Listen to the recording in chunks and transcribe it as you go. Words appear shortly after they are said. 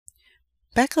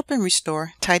Backup and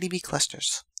restore TiDB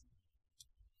clusters.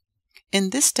 In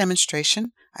this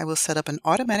demonstration, I will set up an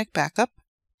automatic backup.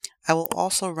 I will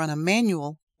also run a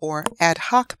manual or ad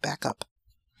hoc backup.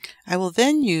 I will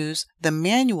then use the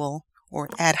manual or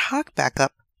ad hoc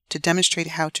backup to demonstrate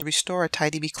how to restore a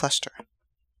TiDB cluster.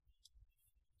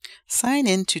 Sign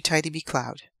in to TiDB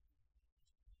Cloud.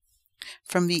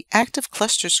 From the Active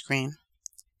Cluster screen,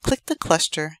 click the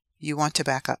cluster you want to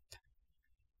backup.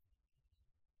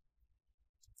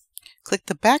 Click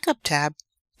the Backup tab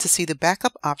to see the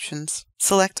backup options.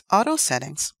 Select Auto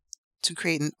Settings to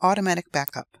create an automatic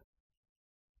backup.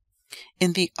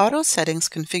 In the Auto Settings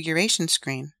configuration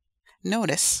screen,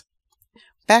 notice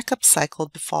Backup Cycle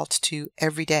defaults to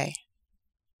every day.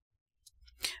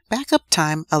 Backup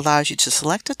time allows you to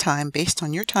select a time based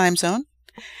on your time zone,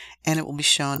 and it will be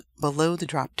shown below the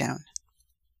drop-down.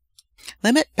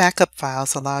 Limit Backup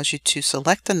Files allows you to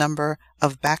select the number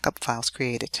of backup files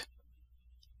created.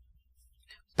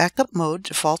 Backup mode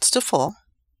defaults to full.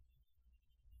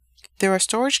 There are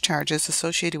storage charges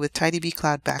associated with TiDB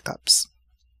Cloud backups.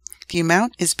 The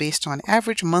amount is based on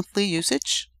average monthly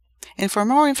usage, and for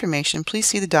more information, please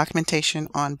see the documentation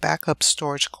on backup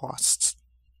storage costs.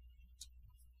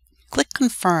 Click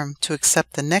Confirm to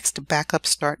accept the next backup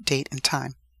start date and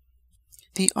time.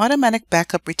 The automatic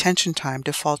backup retention time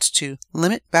defaults to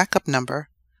limit backup number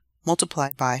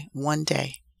multiplied by 1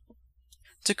 day.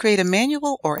 To create a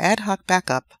manual or ad hoc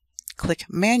backup, click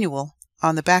Manual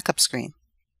on the backup screen.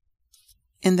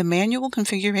 In the Manual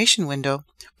configuration window,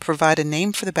 provide a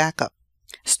name for the backup.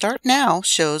 Start Now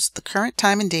shows the current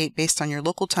time and date based on your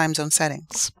local time zone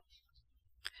settings.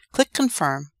 Click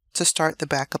Confirm to start the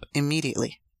backup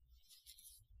immediately.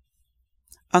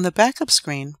 On the backup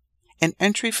screen, an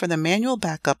entry for the manual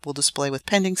backup will display with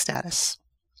pending status,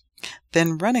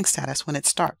 then running status when it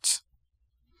starts.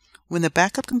 When the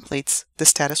backup completes, the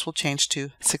status will change to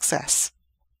success.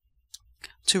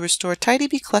 To restore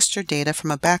TiDB cluster data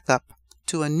from a backup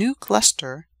to a new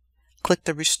cluster, click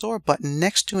the Restore button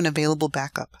next to an available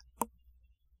backup.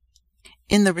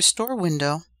 In the Restore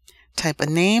window, type a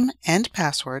name and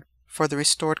password for the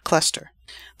restored cluster.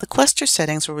 The cluster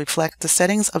settings will reflect the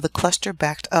settings of the cluster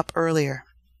backed up earlier.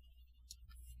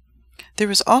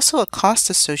 There is also a cost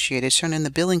associated shown in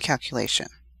the billing calculation.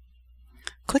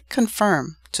 Click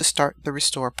Confirm to start the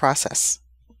restore process.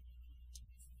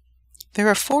 There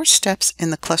are 4 steps in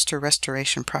the cluster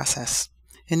restoration process: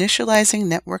 initializing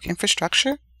network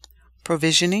infrastructure,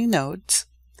 provisioning nodes,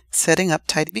 setting up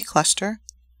TiDB cluster,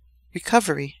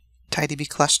 recovery TiDB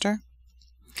cluster,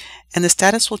 and the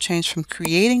status will change from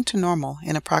creating to normal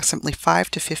in approximately 5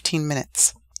 to 15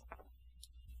 minutes.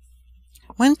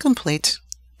 When complete,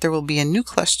 there will be a new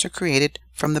cluster created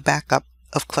from the backup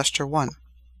of cluster 1.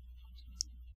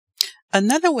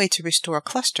 Another way to restore a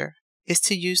cluster is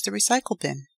to use the recycle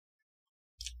bin.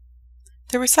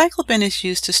 The recycle bin is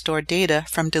used to store data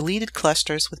from deleted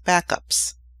clusters with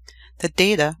backups. The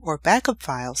data or backup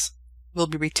files will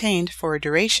be retained for a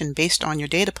duration based on your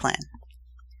data plan.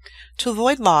 To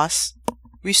avoid loss,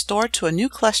 restore to a new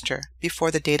cluster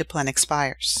before the data plan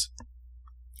expires.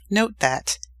 Note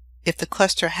that if the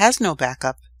cluster has no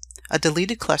backup, a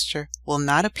deleted cluster will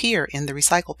not appear in the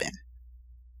recycle bin.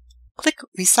 Click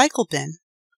Recycle Bin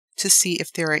to see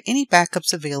if there are any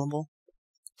backups available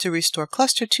to restore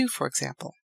cluster 2, for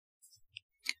example.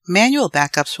 Manual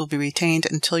backups will be retained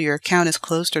until your account is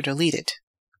closed or deleted.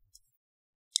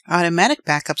 Automatic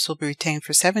backups will be retained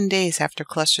for 7 days after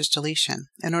cluster's deletion.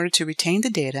 In order to retain the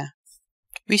data,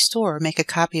 restore or make a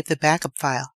copy of the backup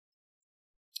file.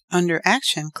 Under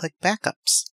Action, click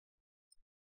Backups.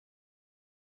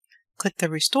 Click the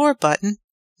Restore button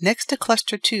next to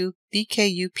Cluster 2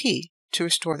 BKUP to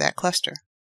restore that cluster.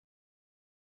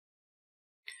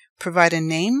 Provide a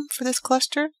name for this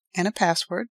cluster and a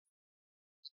password.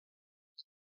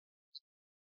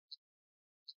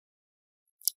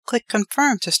 Click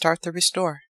Confirm to start the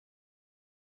restore.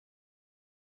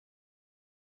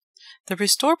 The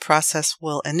restore process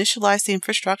will initialize the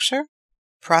infrastructure,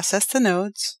 process the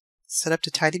nodes, set up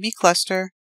the TiDB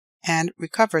cluster, and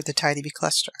recover the TiDB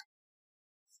cluster.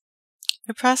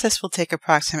 The process will take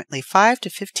approximately 5 to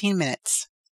 15 minutes.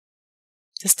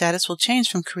 The status will change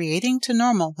from creating to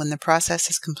normal when the process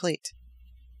is complete.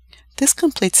 This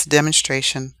completes the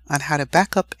demonstration on how to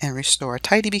backup and restore a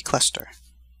TiDB cluster.